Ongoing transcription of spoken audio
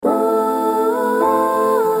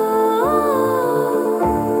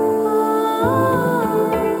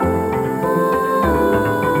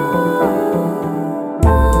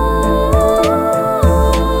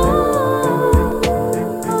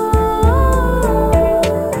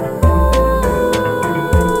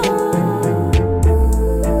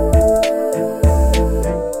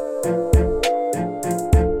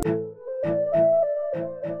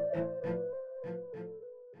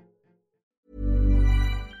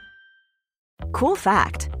Cool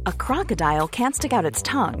fact, a crocodile can't stick out its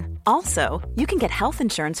tongue. Also, you can get health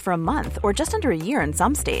insurance for a month or just under a year in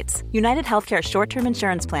some states. United Healthcare short-term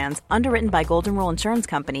insurance plans, underwritten by Golden Rule Insurance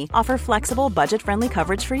Company, offer flexible, budget-friendly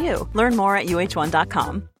coverage for you. Learn more at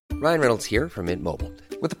uh1.com. Ryan Reynolds here from Mint Mobile.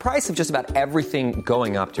 With the price of just about everything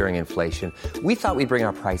going up during inflation, we thought we'd bring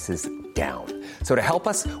our prices down. So to help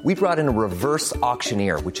us, we brought in a reverse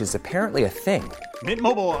auctioneer, which is apparently a thing. Mint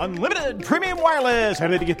Mobile Unlimited Premium Wireless. How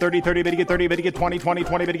to get 30, 30, bit to get 30, bit to get 20, 20,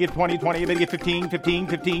 20, bit to get 20, 20, bit to get 15, 15,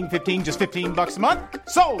 15, 15, just $15 a month?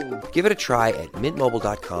 Sold! Give it a try at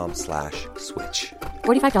mintmobile.com/switch.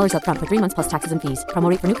 $45 up front for 3 months plus taxes and fees. Promo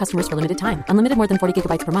rate for new customers for limited time. Unlimited more than 40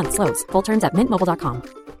 gigabytes per month. Slows full terms at mintmobile.com.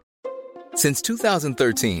 Since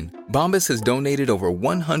 2013, Bombas has donated over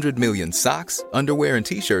 100 million socks, underwear, and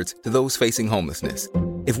T-shirts to those facing homelessness.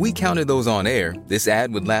 If we counted those on air, this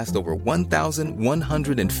ad would last over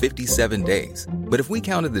 1,157 days. But if we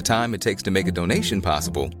counted the time it takes to make a donation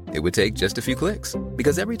possible, it would take just a few clicks.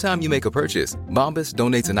 Because every time you make a purchase, Bombas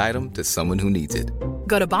donates an item to someone who needs it.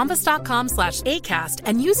 Go to bombas.com/ACAST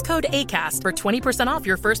and use code ACAST for 20% off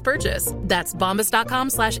your first purchase. That's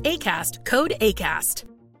bombas.com/ACAST, code ACAST.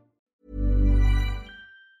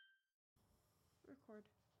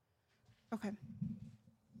 Okay.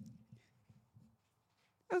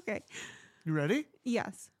 Okay. You ready?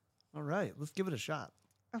 Yes. All right. Let's give it a shot.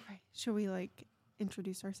 Okay. Should we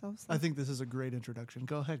introduce ourselves? I think this is a great introduction.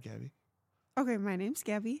 Go ahead, Gabby. Okay. My name's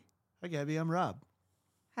Gabby. Hi, Gabby. I'm Rob.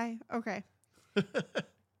 Hi. Okay.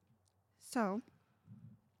 So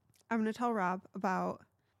I'm going to tell Rob about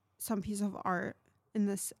some piece of art in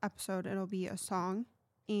this episode. It'll be a song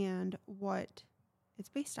and what it's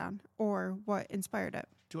based on or what inspired it.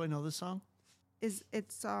 Do I know this song? It's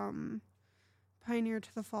Pioneer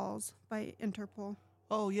to the Falls by Interpol.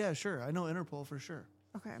 Oh, yeah, sure. I know Interpol for sure.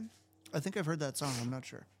 Okay. I think I've heard that song. I'm not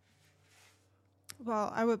sure.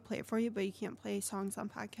 Well, I would play it for you, but you can't play songs on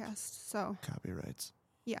podcasts, so. Copyrights.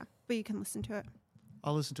 Yeah, but you can listen to it.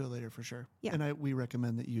 I'll listen to it later for sure. Yeah. And we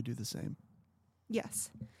recommend that you do the same. Yes.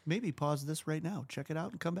 Maybe pause this right now. Check it out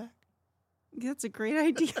and come back. That's a great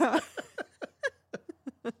idea.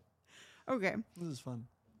 Okay. This is fun.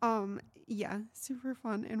 Yeah, super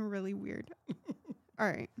fun and really weird. All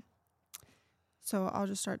right. So I'll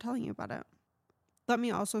just start telling you about it. Let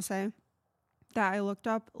me also say that I looked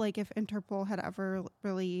up if Interpol had ever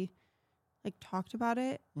really talked about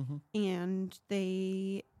it, and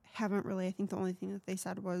they haven't really. I think the only thing that they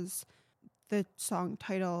said was the song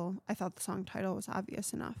title. I thought the song title was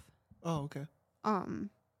obvious enough. Oh, okay.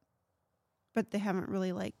 But they haven't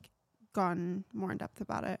really gone more in depth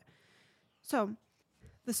about it. So,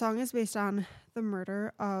 the song is based on the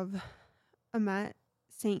murder of Imette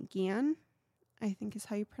St. Guillen, I think is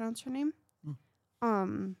how you pronounce her name.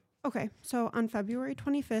 Okay, so on February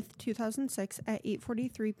 25th, 2006, at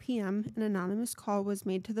 8:43 p.m., an anonymous call was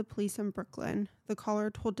made to the police in Brooklyn. The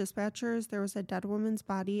caller told dispatchers there was a dead woman's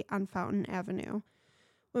body on Fountain Avenue.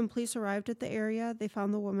 When police arrived at the area, they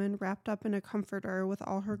found the woman wrapped up in a comforter with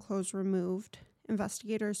all her clothes removed.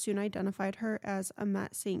 Investigators soon identified her as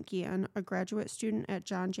Imette St. Guillen, a graduate student at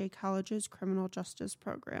John Jay College's criminal justice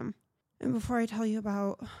program. And before I tell you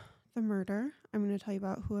about the murder, I'm going to tell you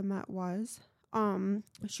about who Imette was.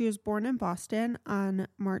 She was born in Boston on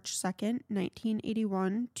March 2nd,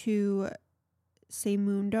 1981, to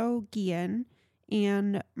Seymundo Guillen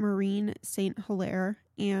and Maureen St. Hilaire,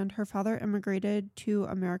 and her father immigrated to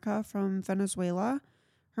America from Venezuela.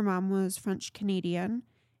 Her mom was French-Canadian.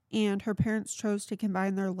 And her parents chose to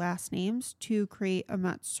combine their last names to create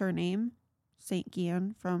Imette's surname, St.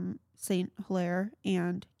 Guillen, from St. Hilaire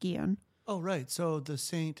and Guillen. Oh, right. So the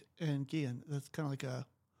Saint and Guillen, that's kind of is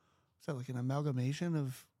that an amalgamation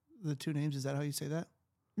of the two names? Is that how you say that?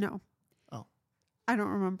 No. Oh. I don't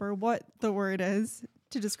remember what the word is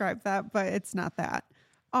to describe that, but it's not that.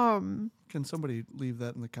 Can somebody leave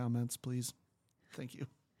that in the comments, please? Thank you.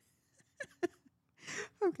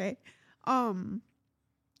 Okay.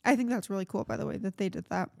 I think that's really cool, by the way, that they did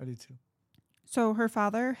that. I do too. So her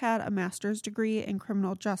father had a master's degree in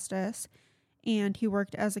criminal justice, and he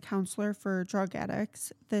worked as a counselor for drug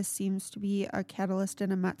addicts. This seems to be a catalyst in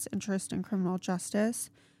Imette's interest in criminal justice,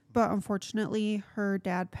 but unfortunately, her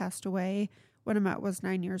dad passed away when Imette was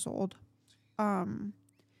 9 years old.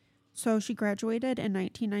 So she graduated in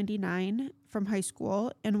 1999 from high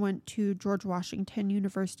school and went to George Washington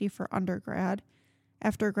University for undergrad.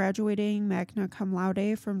 After graduating magna cum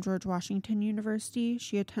laude from George Washington University,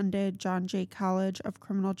 she attended John Jay College of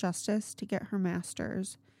Criminal Justice to get her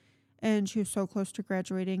master's. And she was so close to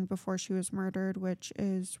graduating before she was murdered, which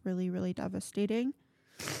is really, really devastating.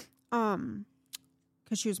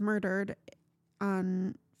 Because she was murdered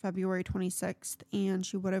on February 26th, and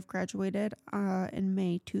she would have graduated in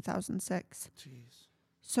May 2006. Jeez.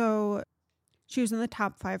 So she was in the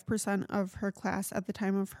top 5% of her class at the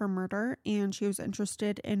time of her murder, and she was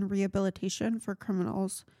interested in rehabilitation for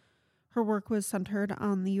criminals. Her work was centered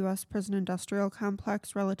on the U.S. prison industrial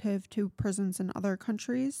complex relative to prisons in other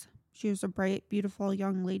countries. She was a bright, beautiful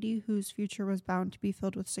young lady whose future was bound to be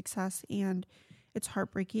filled with success, and it's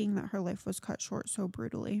heartbreaking that her life was cut short so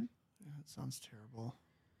brutally. Yeah, it sounds terrible.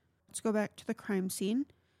 Let's go back to the crime scene.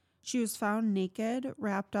 She was found naked,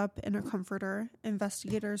 wrapped up in a comforter.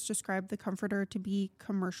 Investigators described the comforter to be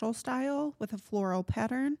commercial style with a floral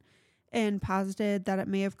pattern and posited that it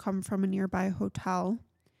may have come from a nearby hotel.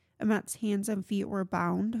 Imette's hands and feet were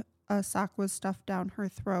bound. A sock was stuffed down her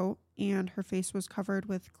throat, and her face was covered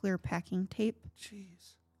with clear packing tape.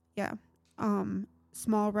 Jeez. Yeah.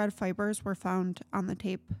 Small red fibers were found on the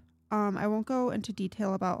tape. I won't go into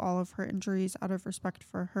detail about all of her injuries out of respect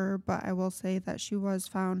for her, but I will say that she was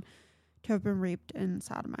found to have been raped and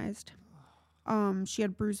sodomized. She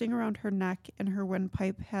had bruising around her neck, and her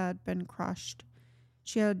windpipe had been crushed.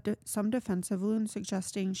 She had some defensive wounds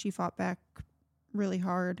suggesting she fought back really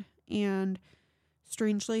hard, and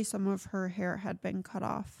strangely, some of her hair had been cut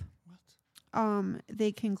off. What?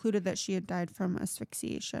 They concluded that she had died from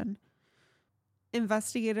asphyxiation.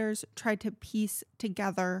 Investigators tried to piece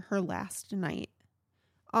together her last night.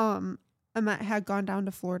 Imette had gone down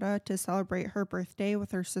to Florida to celebrate her birthday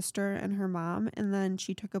with her sister and her mom, and then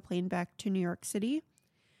she took a plane back to New York City.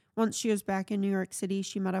 Once she was back in New York City,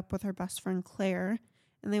 she met up with her best friend Claire,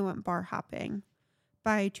 and they went bar hopping.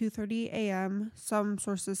 By 2:30 a.m., some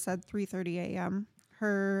sources said 3:30 a.m.,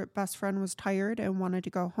 her best friend was tired and wanted to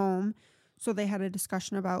go home, so they had a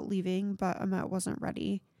discussion about leaving, but Imette wasn't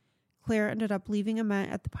ready. Claire ended up leaving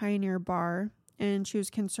Imette at the Pioneer Bar, and she was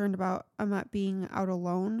concerned about Imette being out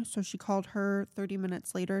alone, so she called her 30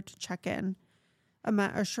 minutes later to check in.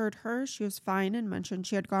 Imette assured her she was fine and mentioned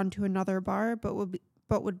she had gone to another bar but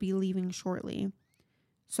would be leaving shortly.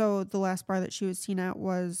 So the last bar that she was seen at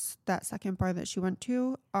was that second bar that she went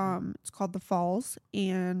to. It's called The Falls,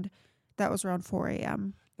 and that was around 4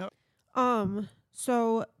 a.m. Yep.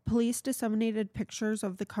 So police disseminated pictures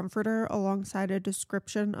of the comforter alongside a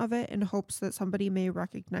description of it in hopes that somebody may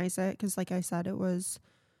recognize it. Because like I said,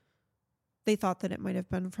 they thought that it might have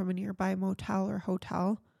been from a nearby motel or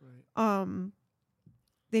hotel. Right.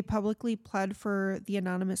 They publicly pled for the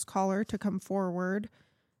anonymous caller to come forward,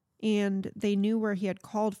 and they knew where he had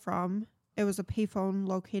called from. It was a payphone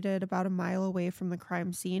located about a mile away from the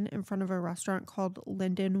crime scene in front of a restaurant called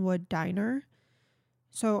Lindenwood Diner.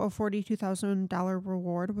 So a $42,000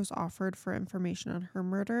 reward was offered for information on her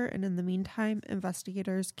murder, and in the meantime,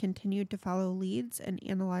 investigators continued to follow leads and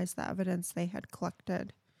analyze the evidence they had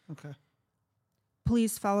collected. Okay.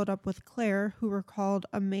 Police followed up with Claire, who recalled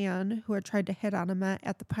a man who had tried to hit on Imette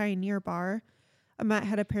at the Pioneer Bar. Imette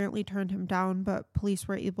had apparently turned him down, but police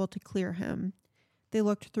were able to clear him. They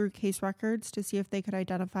looked through case records to see if they could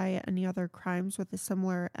identify any other crimes with a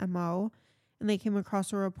similar MO, and they came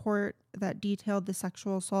across a report that detailed the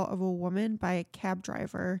sexual assault of a woman by a cab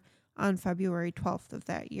driver on February 12th of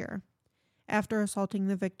that year. After assaulting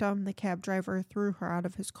the victim, the cab driver threw her out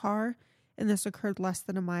of his car, and this occurred less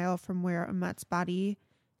than a mile from where Imette's body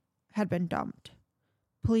had been dumped.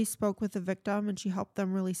 Police spoke with the victim, and she helped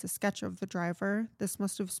them release a sketch of the driver. This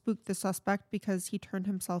must have spooked the suspect because he turned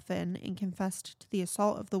himself in and confessed to the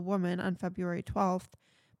assault of the woman on February 12th,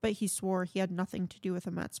 but he swore he had nothing to do with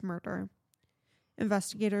Imette's murder.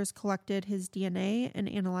 Investigators collected his DNA and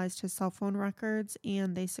analyzed his cell phone records,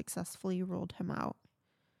 and they successfully ruled him out.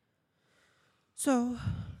 So,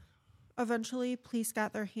 eventually, police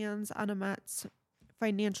got their hands on Imette's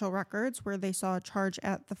financial records, where they saw a charge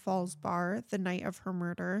at the Falls Bar the night of her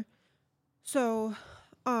murder. So,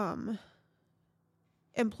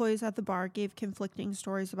 employees at the bar gave conflicting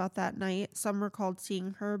stories about that night. Some recalled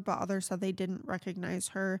seeing her, but others said they didn't recognize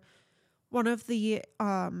her. One of the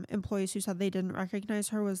employees who said they didn't recognize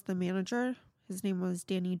her was the manager. His name was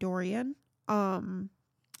Danny Dorian. And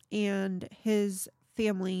his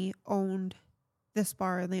family owned this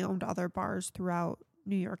bar, and they owned other bars throughout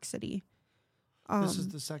New York City. This is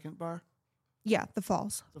the second bar? Yeah, the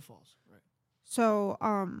Falls. The Falls, right. So,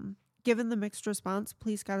 given the mixed response,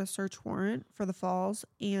 police got a search warrant for the Falls,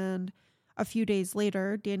 and a few days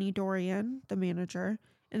later, Danny Dorian, the manager,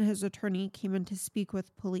 and his attorney came in to speak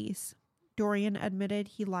with police. Dorian admitted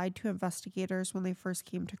he lied to investigators when they first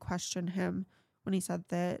came to question him when he said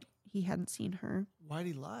that he hadn't seen her. Why'd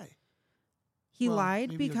he lie? He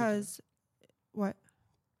lied because... What?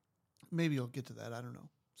 Maybe you'll get to that. I don't know.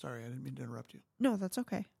 Sorry, I didn't mean to interrupt you. No, that's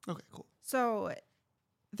okay. Okay, cool. So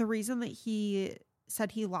the reason that he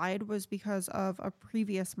said he lied was because of a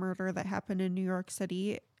previous murder that happened in New York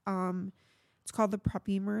City. It's called the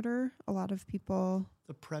Preppy murder. A lot of people...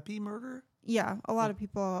 The Preppy murder? Yeah, a lot of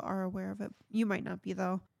people are aware of it. You might not be,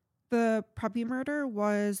 though. The Preppy murder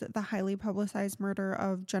was the highly publicized murder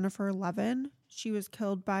of Jennifer Levin. She was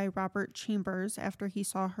killed by Robert Chambers after he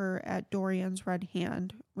saw her at Dorian's Red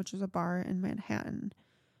Hand, which is a bar in Manhattan.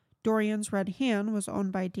 Dorian's Red Hand was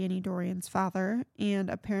owned by Danny Dorian's father, and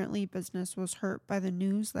apparently business was hurt by the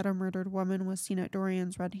news that a murdered woman was seen at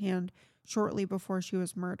Dorian's Red Hand shortly before she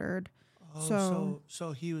was murdered. Oh,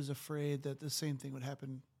 so he was afraid that the same thing would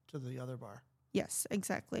happen to the other bar. Yes,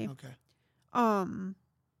 exactly. Okay.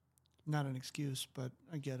 Not an excuse, but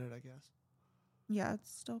I get it, I guess. Yeah,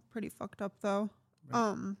 it's still pretty fucked up, though.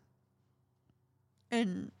 Right.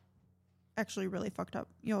 And actually really fucked up.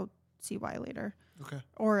 You'll see why later. Okay.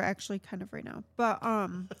 Or actually kind of right now. But,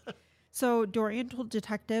 so Dorian told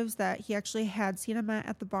detectives that he actually had seen Imette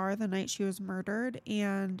at the bar the night she was murdered,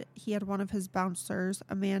 and he had one of his bouncers,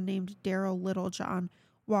 a man named Daryl Littlejohn,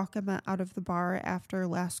 walk Imette out of the bar after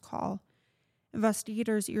last call.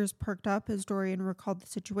 Investigators' ears perked up as Dorian recalled the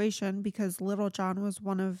situation because Littlejohn was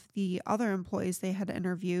one of the other employees they had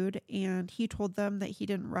interviewed, and he told them that he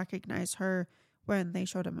didn't recognize her when they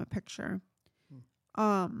showed him a picture.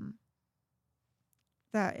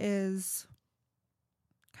 That is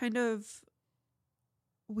kind of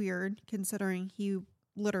weird considering he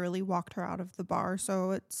literally walked her out of the bar,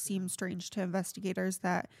 so it seems strange to investigators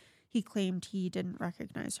that he claimed he didn't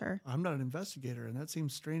recognize her. I'm not an investigator, and that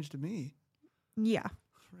seems strange to me. Yeah.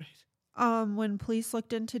 Right. When police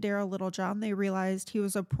looked into Daryl Littlejohn, they realized he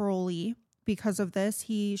was a parolee. Because of this,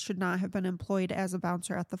 he should not have been employed as a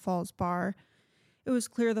bouncer at the Falls bar. It was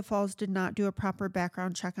clear the Falls did not do a proper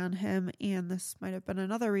background check on him, and this might have been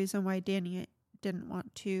another reason why Danny didn't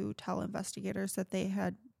want to tell investigators that they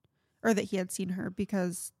had, or that he had seen her,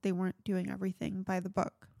 because they weren't doing everything by the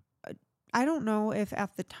book. I don't know if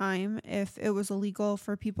at the time, if it was illegal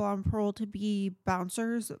for people on parole to be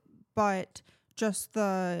bouncers, but just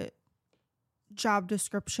the job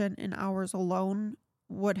description and hours alone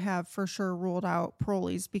would have for sure ruled out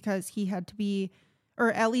parolees, because he had to be,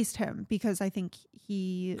 or at least him, because I think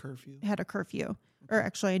he had a curfew. Or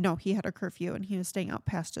actually, no, he had a curfew and he was staying out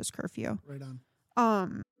past his curfew. Right on.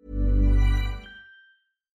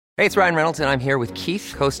 Hey, it's Ryan Reynolds, and I'm here with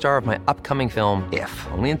Keith, co-star of my upcoming film, If,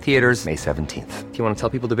 only in theaters May 17th. Do you want to tell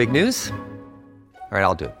people the big news? All right,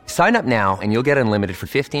 I'll do it. Sign up now and you'll get unlimited for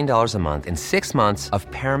 $15 a month and 6 months of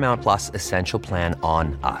Paramount Plus Essential Plan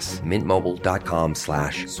on us.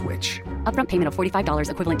 MintMobile.com/switch. Upfront payment of $45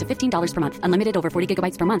 equivalent to $15 per month. Unlimited over 40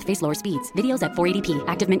 gigabytes per month. Face lower speeds. Videos at 480p.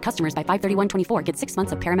 Active Mint customers by 531.24 get 6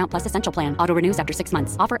 months of Paramount Plus Essential Plan. Auto renews after 6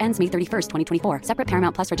 months. Offer ends May 31st, 2024. Separate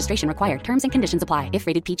Paramount Plus registration required. Terms and conditions apply if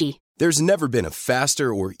rated PG. There's never been a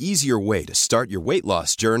faster or easier way to start your weight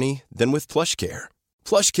loss journey than with PlushCare.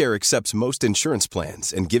 PlushCare accepts most insurance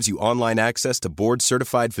plans and gives you online access to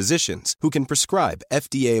board-certified physicians who can prescribe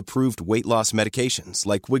FDA-approved weight loss medications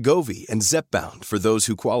like Wegovy and Zepbound for those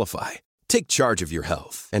who qualify. Take charge of your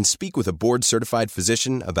health and speak with a board-certified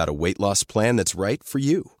physician about a weight loss plan that's right for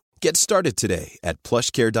you. Get started today at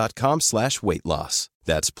plushcare.com/weight-loss.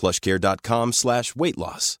 That's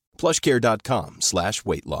plushcare.com/weight-loss.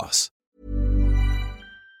 plushcare.com/weight-loss.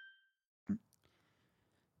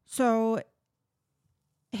 So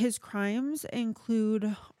his crimes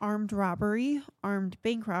include armed robbery, armed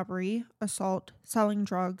bank robbery, assault, selling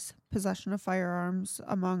drugs, possession of firearms,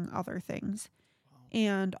 among other things.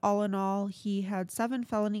 And all in all, he had 7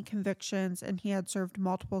 felony convictions and he had served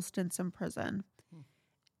multiple stints in prison.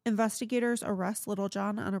 Investigators arrest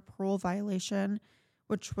Littlejohn on a parole violation,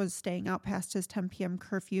 which was staying out past his 10 p.m.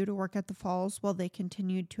 curfew to work at the Falls while they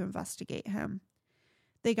continued to investigate him.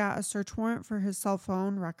 They got a search warrant for his cell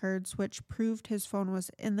phone records, which proved his phone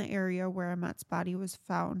was in the area where Imette's body was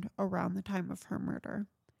found around the time of her murder.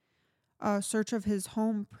 A search of his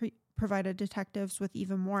home provided detectives with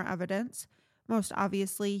even more evidence. Most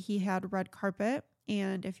obviously, he had red carpet,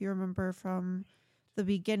 and if you remember from the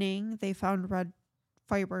beginning, they found red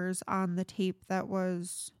fibers on the tape that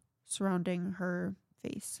was surrounding her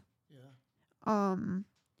face. Yeah.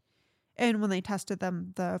 And when they tested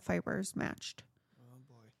them, the fibers matched.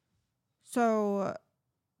 So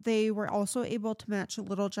they were also able to match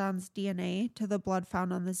Littlejohn's DNA to the blood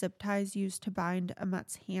found on the zip ties used to bind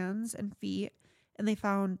Imette's hands and feet, and they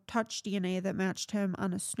found touch DNA that matched him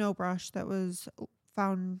on a snow brush that was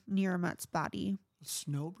found near Imette's body. A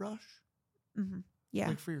snow brush? Mm-hmm. Yeah.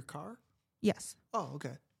 Like for your car? Yes. Oh,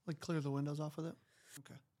 okay. Like clear the windows off with it?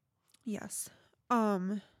 Okay. Yes.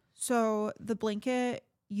 So the blanket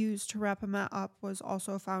used to wrap Imette up was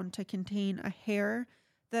also found to contain a hair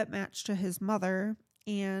that matched to his mother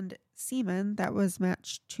and semen that was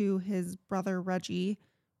matched to his brother Reggie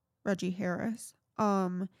Harris.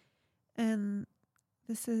 And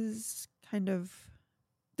this is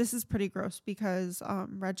pretty gross because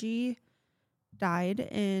Reggie died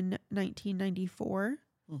in 1994.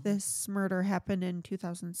 This murder happened in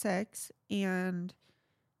 2006, and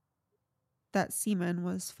that semen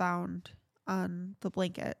was found on the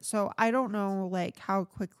blanket. So I don't know like how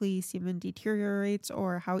quickly semen deteriorates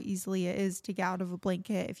or how easily it is to get out of a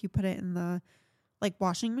blanket if you put it in the like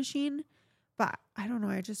washing machine. But I don't know.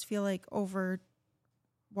 I just feel like over,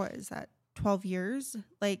 12 years,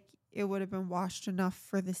 like it would have been washed enough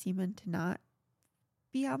for the semen to not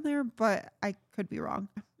be on there, but I could be wrong.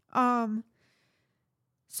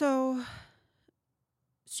 So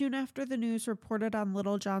soon after the news reported on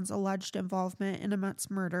Little John's alleged involvement in Imette's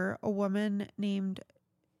murder, a woman named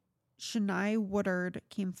Shania Woodard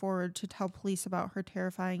came forward to tell police about her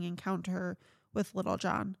terrifying encounter with Little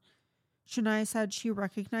John. Shania said she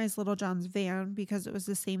recognized Little John's van because it was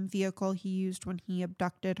the same vehicle he used when he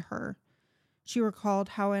abducted her. She recalled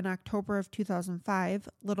how in October of 2005,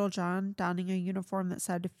 Little John, donning a uniform that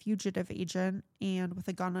said fugitive agent and with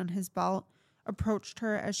a gun on his belt, approached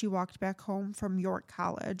her as she walked back home from York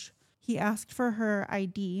College. He asked for her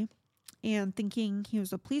ID, and thinking he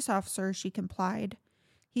was a police officer, she complied.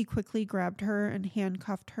 He quickly grabbed her and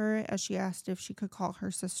handcuffed her as she asked if she could call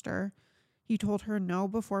her sister. He told her no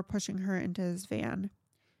before pushing her into his van.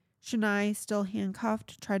 Shania, still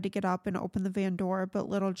handcuffed, tried to get up and open the van door, but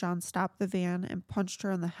Little John stopped the van and punched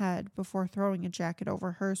her in the head before throwing a jacket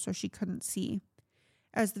over her so she couldn't see.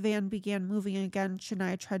 As the van began moving again,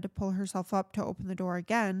 Shania tried to pull herself up to open the door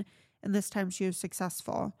again, and this time she was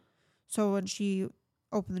successful. So when she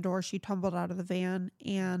opened the door, she tumbled out of the van,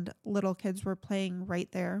 and little kids were playing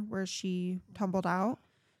right there where she tumbled out.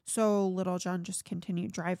 So Little John just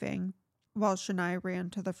continued driving while Shania ran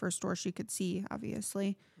to the first door she could see,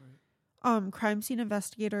 obviously. Right. Crime scene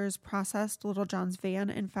investigators processed Little John's van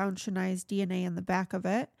and found Shania's DNA in the back of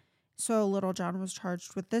it. So Little John was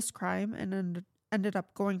charged with this crime and ended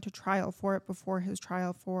up going to trial for it before his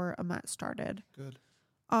trial for Imette started. Good.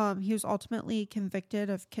 He was ultimately convicted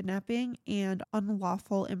of kidnapping and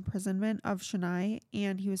unlawful imprisonment of Shania,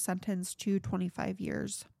 and he was sentenced to 25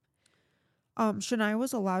 years. Shania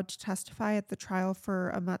was allowed to testify at the trial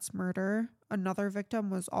for Imette's murder. Another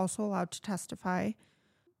victim was also allowed to testify.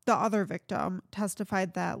 The other victim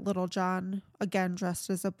testified that Little John, again dressed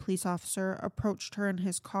as a police officer, approached her in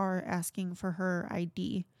his car asking for her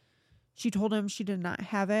ID. She told him she did not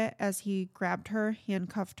have it as he grabbed her,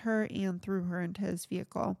 handcuffed her, and threw her into his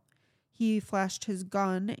vehicle. He flashed his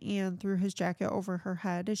gun and threw his jacket over her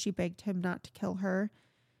head as she begged him not to kill her.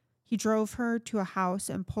 He drove her to a house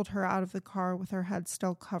and pulled her out of the car with her head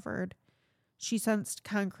still covered. She sensed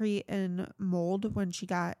concrete and mold when she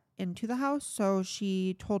got into the house, so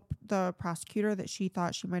she told the prosecutor that she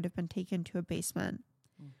thought she might have been taken to a basement.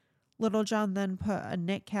 Little John then put a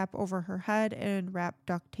knit cap over her head and wrapped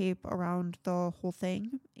duct tape around the whole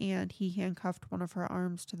thing, and he handcuffed one of her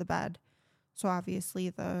arms to the bed. So obviously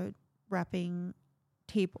the wrapping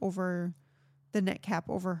tape over the knit cap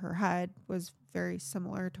over her head was very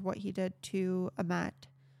similar to what he did to Imette.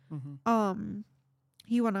 Mm-hmm.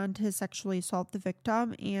 He went on to sexually assault the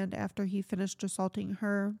victim, and after he finished assaulting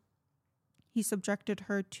her, he subjected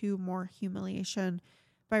her to more humiliation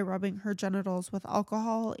by rubbing her genitals with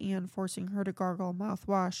alcohol and forcing her to gargle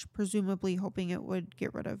mouthwash, presumably hoping it would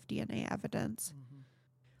get rid of DNA evidence.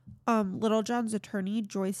 Mm-hmm. Little John's attorney,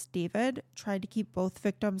 Joyce David, tried to keep both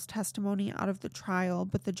victims' testimony out of the trial,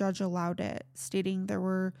 but the judge allowed it, stating there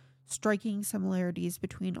were striking similarities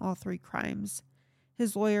between all three crimes.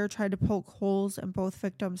 His lawyer tried to poke holes in both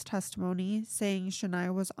victims' testimony, saying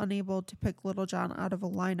Shania was unable to pick Little John out of a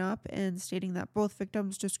lineup and stating that both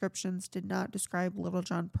victims' descriptions did not describe Little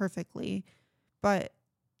John perfectly, but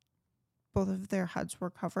both of their heads were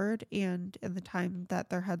covered, and in the time that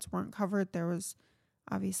their heads weren't covered, there was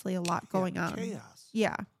obviously a lot going on. Chaos.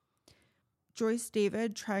 Yeah. Joyce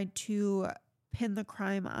David tried to pin the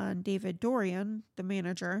crime on David Dorian, the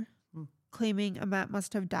manager, claiming Imette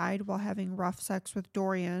must have died while having rough sex with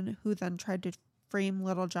Dorian, who then tried to frame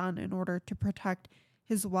Little John in order to protect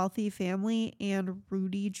his wealthy family and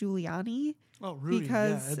Rudy Giuliani. Oh, Rudy,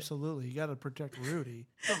 yeah, absolutely. You got to protect Rudy.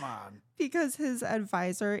 Come on. Because his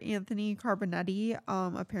advisor, Anthony Carbonetti,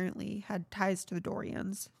 apparently had ties to the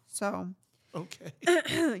Dorians. So, okay.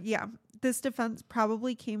 Yeah. This defense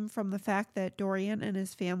probably came from the fact that Dorian and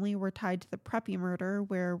his family were tied to the Preppy murder,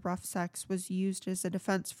 where rough sex was used as a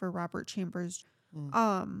defense for Robert Chambers.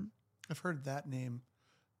 I've heard that name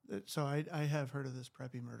So I have heard of this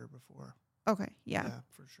Preppy murder before. Okay, yeah. Yeah,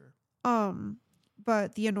 for sure.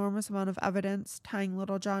 But the enormous amount of evidence tying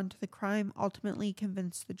Little John to the crime ultimately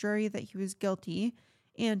convinced the jury that he was guilty,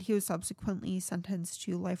 and he was subsequently sentenced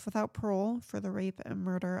to life without parole for the rape and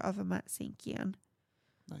murder of Imette St. Guillen.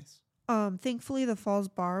 Nice. Thankfully, the Falls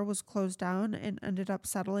Bar was closed down and ended up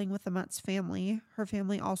settling with Imette's family. Her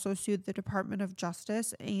family also sued the Department of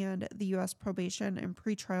Justice and the U.S. Probation and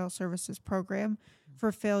Pretrial Services Program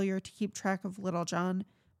for failure to keep track of Little John,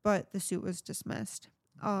 but the suit was dismissed.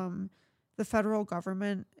 The federal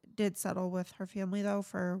government did settle with her family, though,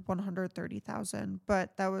 for $130,000,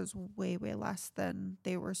 but that was way, way less than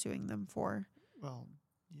they were suing them for. Well,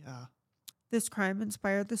 yeah. This crime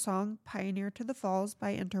inspired the song Pioneer to the Falls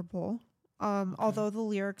by Interpol. Although the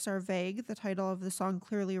lyrics are vague, the title of the song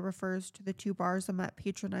clearly refers to the 2 bars Imette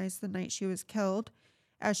patronized the night she was killed.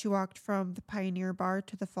 As she walked from the Pioneer Bar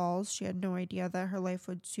to the Falls, she had no idea that her life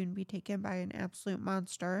would soon be taken by an absolute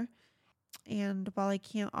monster. And while I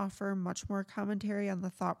can't offer much more commentary on the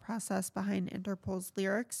thought process behind Interpol's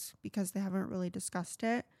lyrics, because they haven't really discussed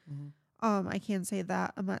it, I can say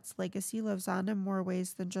that Imette's legacy lives on in more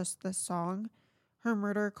ways than just this song. Her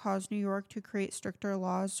murder caused New York to create stricter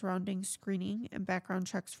laws surrounding screening and background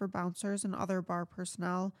checks for bouncers and other bar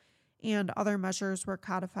personnel, and other measures were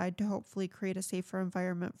codified to hopefully create a safer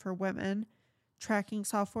environment for women. Tracking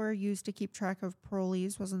software used to keep track of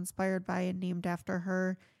parolees was inspired by and named after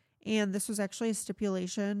her, and this was actually a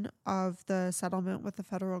stipulation of the settlement with the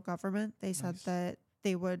federal government. They said that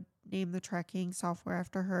they would name the tracking software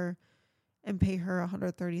after her and pay her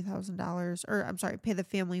 $130,000, or I'm sorry, pay the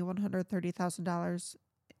family $130,000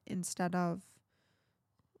 instead of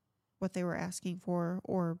what they were asking for,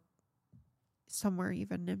 or somewhere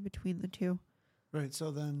even in between the two. Right. So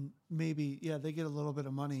then maybe, they get a little bit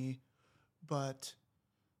of money, but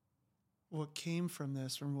what came from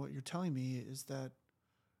this, from what you're telling me, is that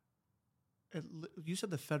you said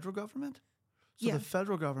the federal government? So the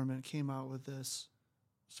federal government came out with this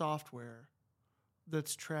software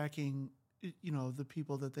that's tracking, the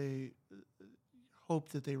people that they hope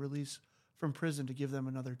that they release from prison to give them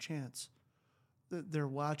another chance. They're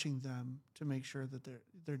watching them to make sure that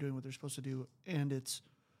they're doing what they're supposed to do, and it's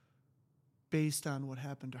based on what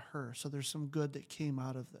happened to her. So there's some good that came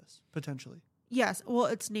out of this, potentially. Yes. Well,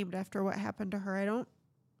 it's named after what happened to her. I don't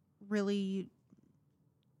really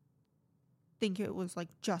think it was like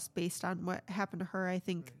just based on what happened to her. I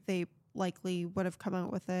think they likely would have come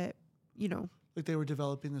out with it, Like they were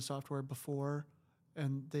developing the software before,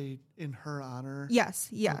 and they, in her honor. Yes.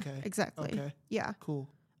 Yeah. Okay. Exactly. Okay. Yeah. Cool.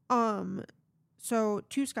 So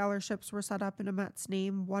 2 scholarships were set up in Imette's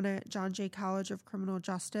name, one at John Jay College of Criminal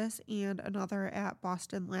Justice and another at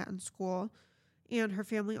Boston Latin School. And her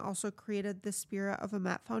family also created the Spirit of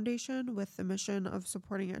Imette Foundation with the mission of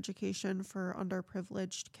supporting education for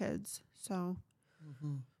underprivileged kids. So,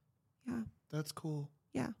 yeah. That's cool.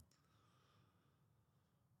 Yeah.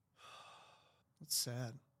 That's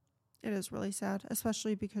sad. It is really sad,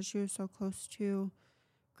 especially because she was so close to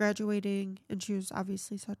graduating, and she was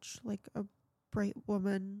obviously such like a bright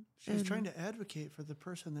woman. She was trying to advocate for the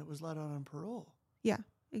person that was let out on parole. Yeah,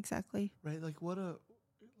 exactly. Right? Like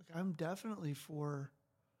I'm definitely for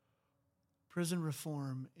prison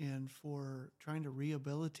reform and for trying to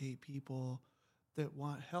rehabilitate people that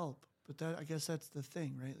want help. But I guess that's the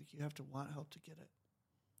thing, right? Like you have to want help to get it.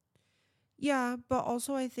 Yeah, but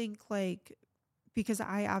also I think because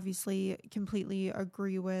I obviously completely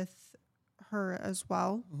agree with her as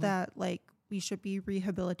well, that we should be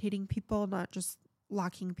rehabilitating people, not just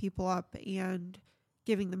locking people up and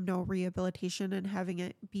giving them no rehabilitation and having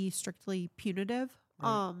it be strictly punitive.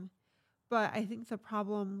 Right. But I think the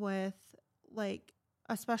problem with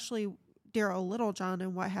especially Daryl Littlejohn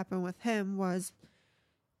and what happened with him was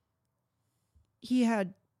he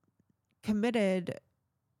had committed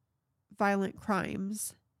violent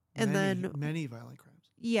crimes, and many violent crimes.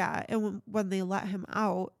 Yeah, and when they let him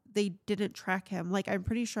out, they didn't track him. I'm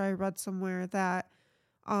pretty sure I read somewhere that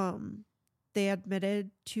they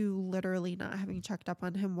admitted to literally not having checked up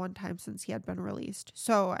on him one time since he had been released.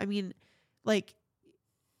 So, I mean,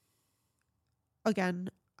 again,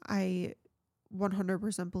 I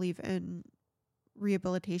 100% believe in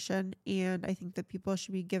rehabilitation, and I think that people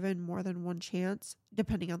should be given more than one chance,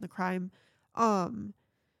 depending on the crime.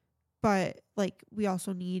 But we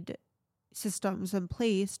also need systems in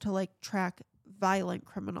place to track violent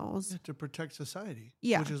criminals, to protect society.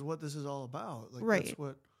 Yeah, which is what this is all about. Right. That's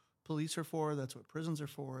what police are for. That's what prisons are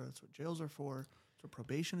for. That's what jails are for. That's what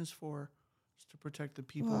probation is for. It's to protect the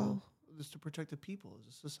people. It's to protect the people as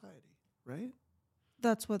a society, right?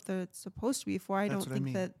 that's what it's supposed to be for. I That's don't what I think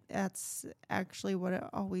mean. that that's actually what it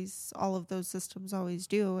always, all of those systems always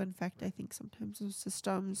do. In fact, I think sometimes those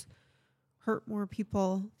systems hurt more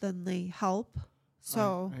people than they help.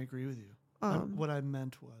 So I agree with you. um, What I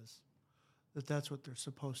meant was that that's what they're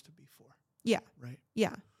supposed to be for, yeah, right?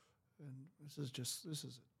 yeah, And this is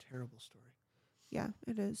a terrible story. yeah,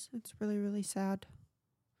 it is. It's really, really sad.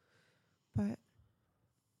 But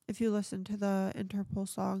if you listen to the Interpol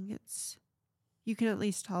song, you can at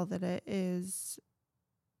least tell that it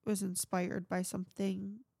was inspired by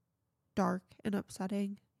something dark and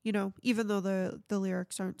upsetting, even though the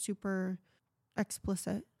lyrics aren't super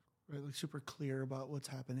explicit. Right, like super clear about what's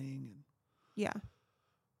happening and Yeah.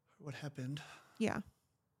 what happened. Yeah.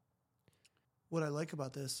 What I like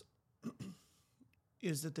about this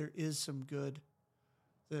is that there is some good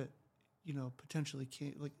that,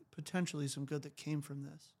 potentially some good that came from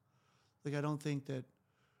this. Like, I don't think that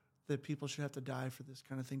people should have to die for this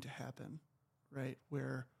kind of thing to happen, right?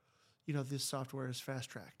 Where, this software is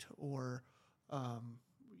fast-tracked or,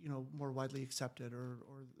 more widely accepted or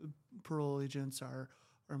parole agents are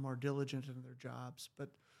more diligent in their jobs. But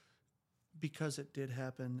because it did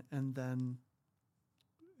happen, and then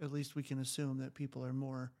at least we can assume that people are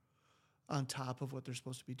more on top of what they're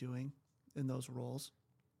supposed to be doing in those roles.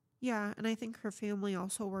 Yeah, and I think her family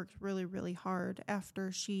also worked really, really hard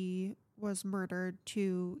after she was murdered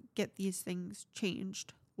to get these things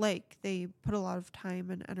changed. Like, they put a lot of time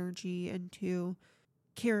and energy into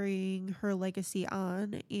carrying her legacy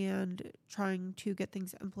on and trying to get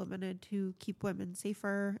things implemented to keep women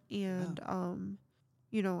safer. And,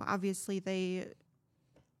 obviously they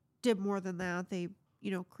did more than that. They,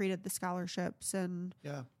 created the scholarships and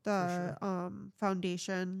the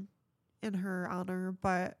foundation in her honor.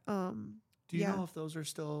 But do you know if those are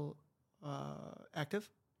still active?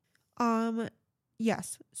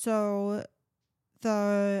 Yes. So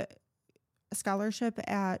the scholarship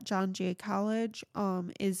at John Jay College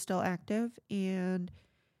is still active, and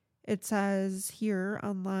it says here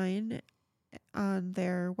online on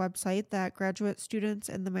their website that graduate students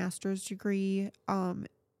in the master's degree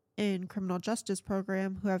in criminal justice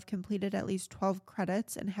program who have completed at least 12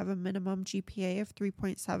 credits and have a minimum GPA of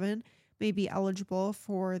 3.7 may be eligible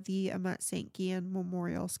for the Imette St. Guillen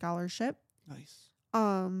Memorial Scholarship. Nice.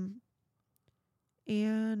 And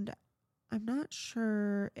I'm not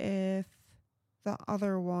sure if the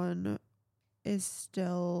other one is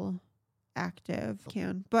still active,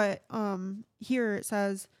 but here it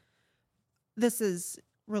says this is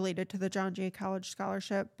related to the John Jay College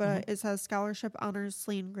Scholarship, but it says scholarship honors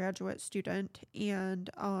slain graduate student, and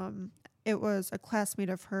it was a classmate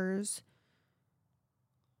of hers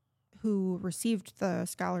who received the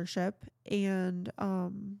scholarship, and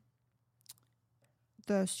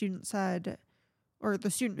the student said, or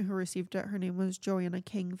the student who received it, her name was Joanna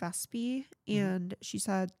King Vespi, and she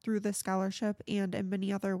said, through the scholarship and in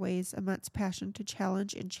many other ways, Imette's passion to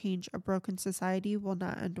challenge and change a broken society will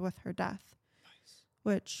not end with her death. Nice.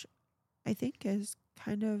 Which I think is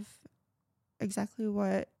kind of exactly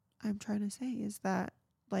what I'm trying to say, is that,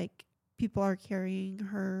 like, people are carrying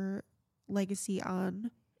her legacy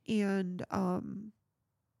on and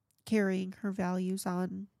carrying her values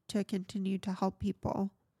on to continue to help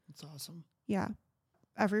people. That's awesome. Yeah.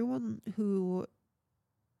 Everyone who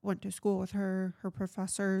went to school with her, her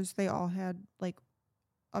professors, they all had, like,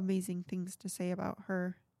 amazing things to say about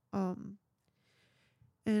her. And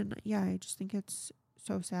yeah, I just think it's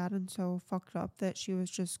so sad and so fucked up that she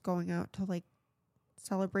was just going out to, like,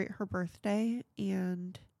 celebrate her birthday,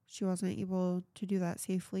 and she wasn't able to do that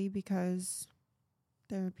safely because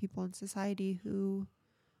there are people in society who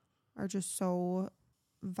are just so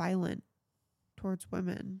violent towards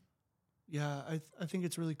women. Yeah, I think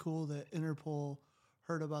it's really cool that Interpol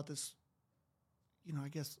heard about this, I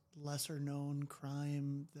guess, lesser known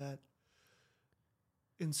crime that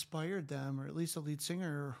inspired them, or at least the lead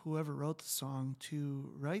singer or whoever wrote the song,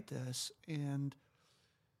 to write this and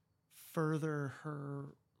further her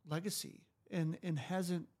legacy, and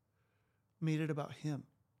hasn't made it about him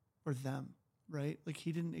or them, right? Like,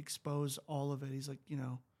 he didn't expose all of it. He's like,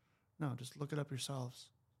 no, just look it up yourselves,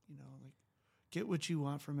 like, get what you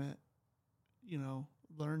want from it.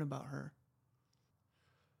 Learn about her.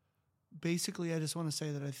 Basically, I just want to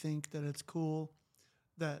say that I think that it's cool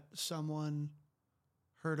that someone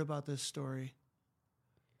heard about this story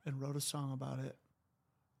and wrote a song about it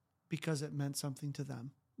because it meant something to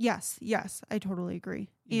them. Yes, I totally agree.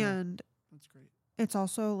 And that's great. It's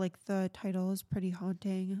also, like, the title is pretty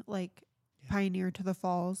haunting, like, Pioneer to the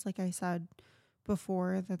Falls, like I said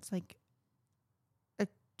before. That's, like,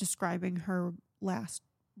 describing her last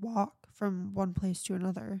walk from one place to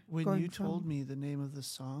another. When you told me the name of this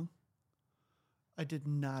song, I did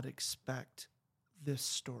not expect this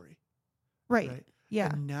story. Right. Yeah.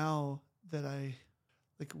 And now that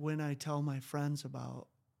when I tell my friends about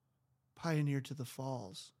Pioneer to the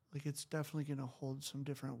Falls, like it's definitely going to hold some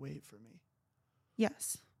different weight for me.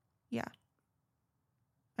 Yes. Yeah.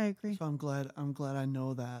 I agree. So I'm glad I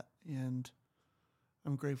know that, and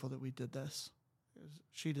I'm grateful that we did this.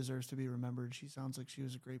 She deserves to be remembered. She sounds like she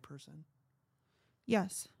was a great person.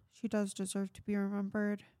 Yes, she does deserve to be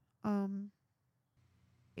remembered. And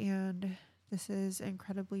this is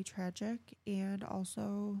incredibly tragic and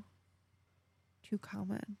also too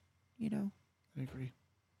common, you know? I agree.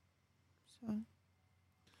 So,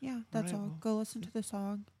 yeah, that's all. Well, go listen to the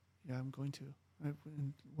song. Yeah, I'm going to.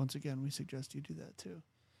 And once again, we suggest you do that too.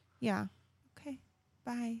 Yeah. Okay.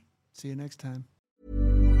 Bye. See you next time.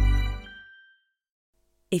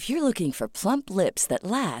 If you're looking for plump lips that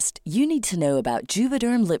last, you need to know about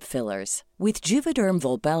Juvederm lip fillers. With Juvederm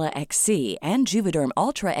Volbella XC and Juvederm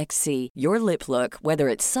Ultra XC, your lip look, whether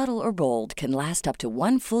it's subtle or bold, can last up to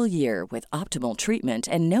 1 full year with optimal treatment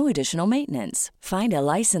and no additional maintenance. Find a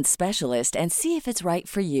licensed specialist and see if it's right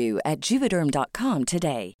for you at Juvederm.com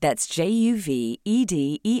today. That's JUVEDERM.com.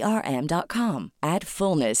 Add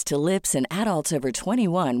fullness to lips in adults over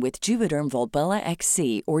 21 with Juvederm Volbella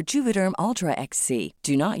XC or Juvederm Ultra XC.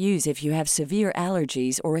 Do not use if you have severe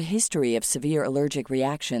allergies or a history of severe allergic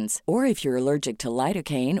reactions, or if you're allergic to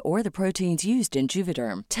lidocaine or the proteins used in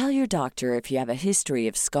Juvederm. Tell your doctor if you have a history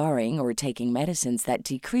of scarring or taking medicines that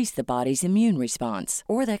decrease the body's immune response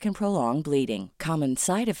or that can prolong bleeding. Common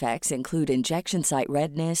side effects include injection site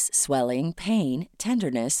redness, swelling, pain,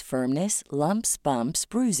 tenderness, firmness, lumps, bumps,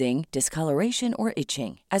 bruising, discoloration, or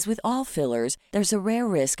itching. As with all fillers, there's a rare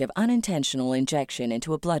risk of unintentional injection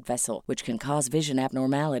into a blood vessel, which can cause vision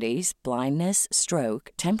abnormalities, blindness,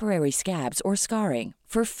 stroke, temporary scabs, or scarring.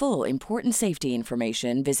 For full, important safety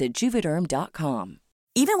information, visit Juvederm.com.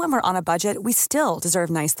 Even when we're on a budget, we still deserve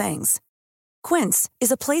nice things. Quince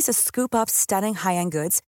is a place to scoop up stunning high-end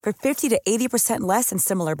goods for 50 to 80% less than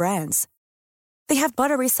similar brands. They have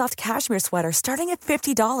buttery soft cashmere sweaters starting at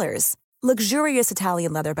 $50, luxurious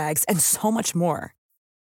Italian leather bags, and so much more.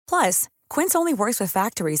 Plus, Quince only works with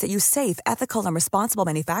factories that use safe, ethical, and responsible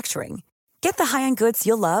manufacturing. Get the high-end goods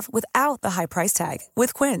you'll love without the high price tag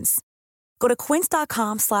with Quince. Go to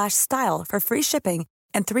quince.com/style for free shipping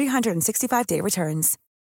and 365-day returns.